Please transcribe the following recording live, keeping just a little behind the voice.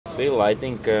Phil, I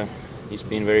think he's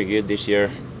been very good this year.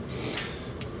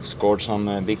 Scored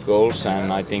some big goals,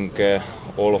 and I think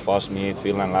all of us, me,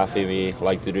 Phil and Laffy, we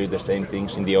like to do the same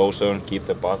things in the O-zone, keep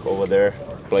the puck over there,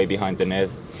 play behind the net.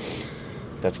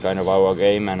 That's kind of our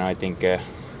game, and I think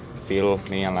Phil,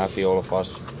 me and Laffy, all of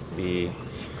us,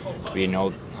 we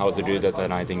know how to do that,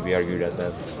 and I think we are good at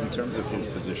that. In terms of his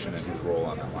position and his role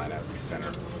on that line as the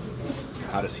center,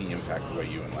 how does he impact the way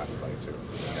you and Laffy play too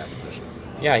in that position?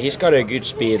 Yeah, he's got a good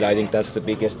speed. I think that's the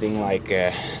biggest thing. Like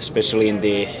especially in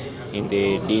the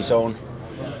D zone,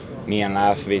 me and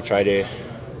Laff, we try to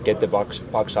get the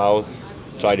pucks out,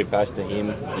 try to pass to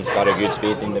him. He's got a good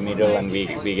speed in the middle, and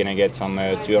we're gonna get some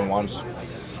 2-on-1s.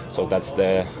 So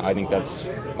I think that's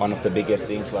one of the biggest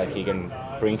things. Like he can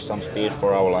bring some speed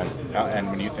for our line. And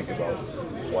when you think about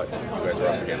what you guys are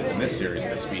up against in this series,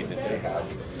 the speed that they have,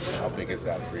 how big is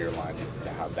that for your line to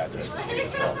have that type of speed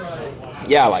as well?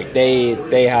 Yeah, like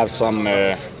they have some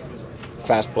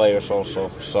fast players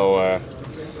also. So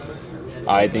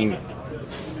I think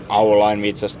our line,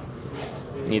 we just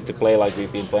need to play like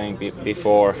we've been playing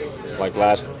before, like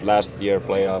last year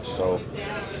playoffs. So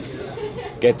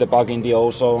get the puck in the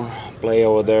O-zone, play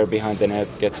over there behind the net,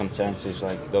 get some chances,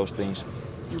 like those things.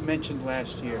 You mentioned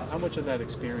last year. How much of that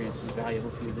experience is valuable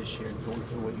for you this year, going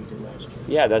through what you did last year?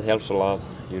 Yeah, that helps a lot.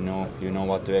 You know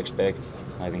what to expect.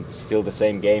 I think it's still the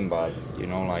same game, but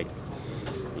like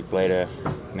we played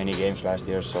many games last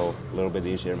year, so a little bit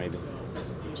easier maybe.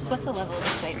 Just what's the level of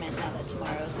excitement now that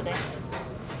tomorrow is the day?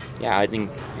 Yeah, I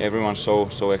think everyone's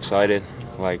so excited.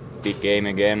 Like big game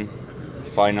again.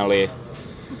 Finally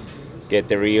get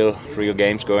the real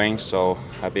games going. So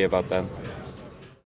happy about that.